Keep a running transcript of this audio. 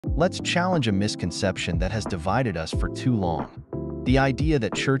let's challenge a misconception that has divided us for too long: the idea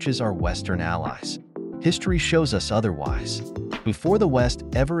that churches are Western allies. History shows us otherwise. Before the West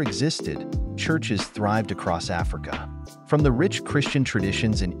ever existed, churches thrived across Africa. From the rich Christian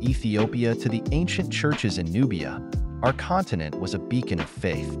traditions in Ethiopia to the ancient churches in Nubia, our continent was a beacon of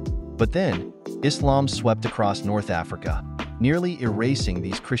faith. But then, Islam swept across North Africa, nearly erasing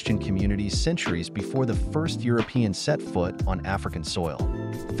these Christian communities centuries before the first European set foot on African soil.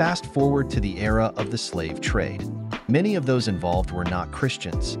 Fast forward to the era of the slave trade. Many of those involved were not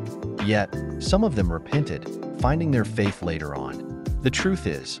Christians. Yet, some of them repented, finding their faith later on. The truth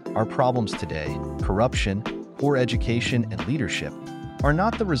is, our problems today, corruption, poor education, and leadership, are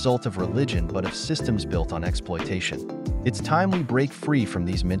not the result of religion but of systems built on exploitation. It's time we break free from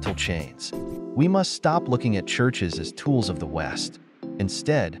these mental chains. We must stop looking at churches as tools of the West.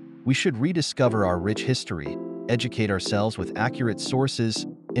 Instead, we should rediscover our rich history, educate ourselves with accurate sources,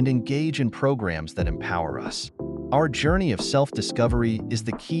 and engage in programs that empower us. Our journey of self-discovery is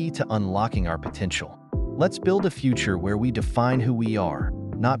the key to unlocking our potential. Let's build a future where we define who we are,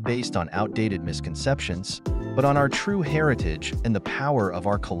 not based on outdated misconceptions, but on our true heritage and the power of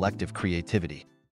our collective creativity.